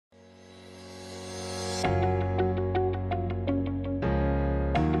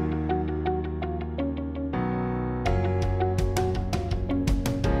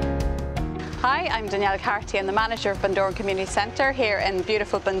Hi, I'm Danielle Carty. I'm the manager of Bundoran Community Centre here in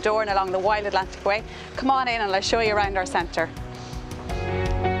beautiful Bundoran along the Wild Atlantic Way. Come on in and I'll show you around our centre.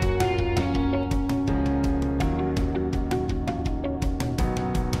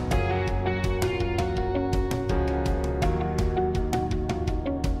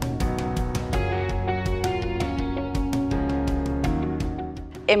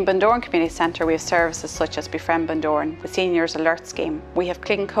 In Bundoran Community Centre we have services such as Befriend Bundoran, the Seniors Alert Scheme. We have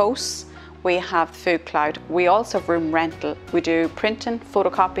Clean Coasts, we have Food Cloud, we also have room rental, we do printing,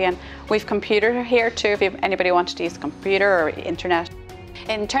 photocopying, we've computer here too if anybody wanted to use a computer or internet.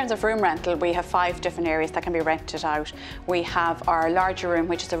 In terms of room rental, we have 5 different areas that can be rented out. We have our larger room,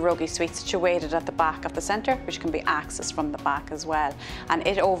 which is a rugby suite situated at the back of the centre, which can be accessed from the back as well. And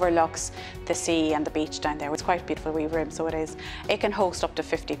it overlooks the sea and the beach down there. It's quite a beautiful wee room, so it is. It can host up to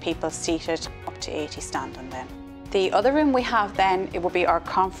 50 people seated, up to 80 standing then. The other room we have then, it will be our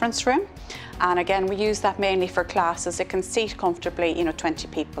conference room. And again, we use that mainly for classes. It can seat comfortably, 20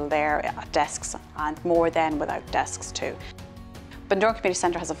 people there at desks and more than without desks too. Bundoran Community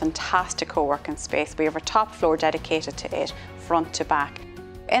Centre has a fantastic co-working space. We have a top floor dedicated to it, front to back.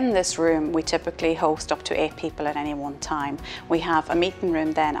 In this room, we typically host up to 8 people at any one time. We have a meeting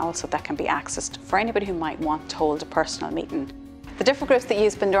room then also that can be accessed for anybody who might want to hold a personal meeting. The different groups that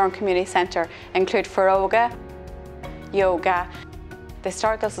use Bundoran Community Centre include Feroga, Yoga, the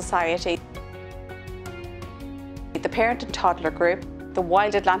Historical Society, the Parent and Toddler Group, the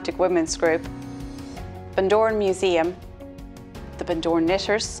Wild Atlantic Women's Group, Bundoran Museum, the Bundoran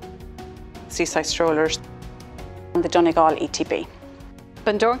Knitters, Seaside Strollers and the Donegal ETB.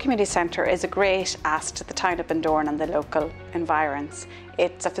 Bundoran Community Centre is a great asset to the town of Bundoran and the local environs.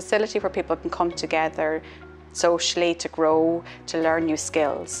 It's a facility where people can come together socially to grow, to learn new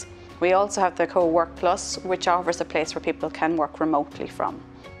skills. We also have the Co-Work Plus, which offers a place where people can work remotely from.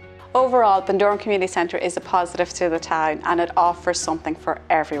 Overall, Bundoran Community Centre is a positive to the town and it offers something for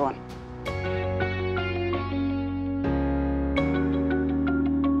everyone.